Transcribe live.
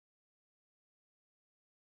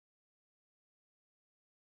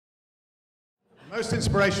Most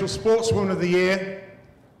Inspirational Sportswoman of the Year,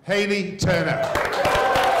 Hayley Turner.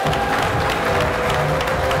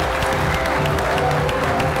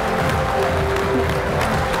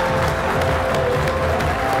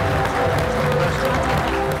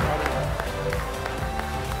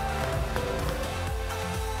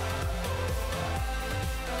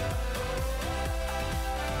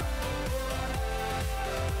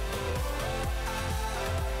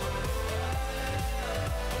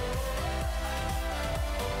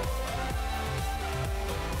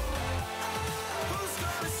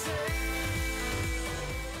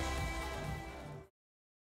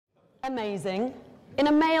 Amazing. In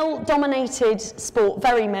a male-dominated sport,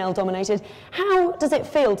 very male-dominated, how does it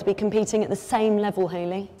feel to be competing at the same level,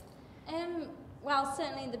 Hayley? Well,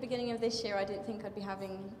 certainly in the beginning of this year, I didn't think I'd be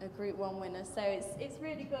having a Group 1 winner, so it's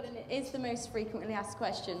really good, and it is the most frequently asked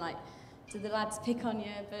question, like, do the lads pick on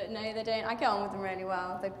you? But no, they don't. I get on with them really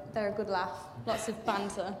well. They're a good laugh, lots of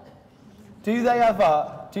banter. Do they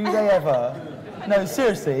ever, no,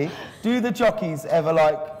 seriously, do the jockeys ever,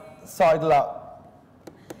 like, sidle up,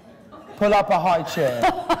 pull up a high chair,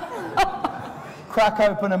 crack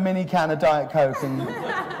open a mini can of Diet Coke, and,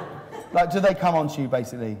 like, do they come on to you,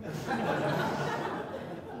 basically?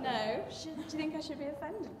 No. Do you think I should be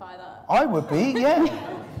offended by that? I would be, yeah.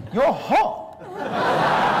 You're hot.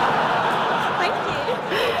 Thank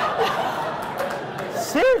you.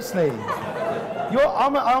 Seriously.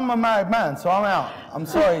 I'm a married man, so I'm out. I'm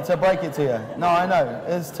sorry to break it to you. No, I know,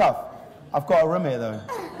 it's tough. I've got a room here, though.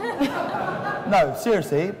 No,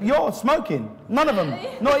 seriously, you're smoking. None of them.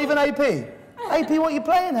 Not even AP. AP, what are you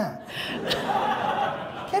playing at?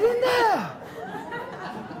 Get in there.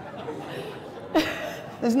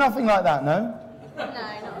 There's nothing like that, no? No, not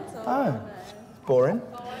at all. Oh, no. Boring.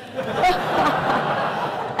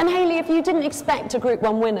 And Hayley, if you didn't expect a Group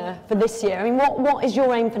 1 winner for this year, I mean, what is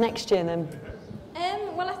your aim for next year then?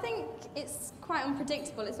 Well, I think it's quite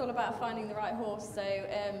unpredictable. It's all about finding the right horse. So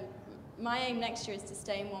my aim next year is to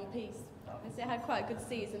stay in one piece. Obviously, I had quite a good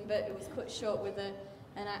season, but it was cut short with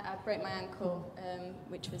and I broke my ankle,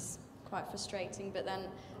 which was quite frustrating. But then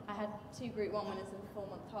I had 2 Group 1 winners in a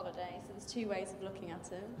 4-month holiday, so there's 2 ways of looking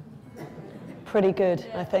at it. Pretty good,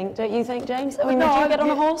 yeah. I think. Don't you think, James? I mean, no, would you get on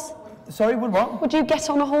a horse? Sorry, would what? Would you get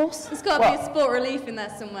on a horse? There's got to be a sport relief in there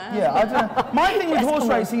somewhere. Yeah, I don't know. My thing with horse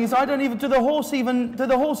racing is I don't even, do the horses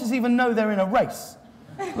even know they're in a race?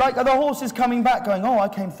 Like, are the horses coming back going, oh, I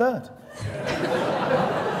came 3rd?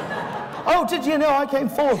 Oh, did you know I came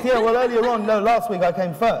 4th? Yeah, well, earlier on, no, last week I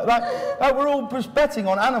came 3rd. Like, we're all just betting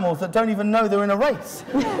on animals that don't even know they're in a race.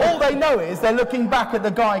 All they know is they're looking back at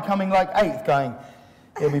the guy coming like 8th going,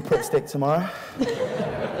 he'll be prick stick tomorrow.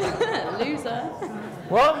 Loser.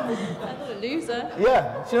 What? I thought a loser.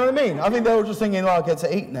 Yeah, do you know what I mean? I think they're all just thinking, oh, I get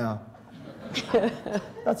to eat now.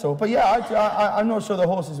 That's all. But yeah, I'm not sure the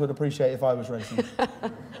horses would appreciate if I was racing.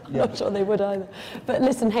 I'm not sure they would either. But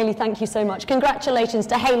listen, Hayley, thank you so much. Congratulations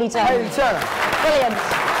to Hayley Turner. Hayley Turner. Brilliant.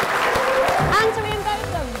 And to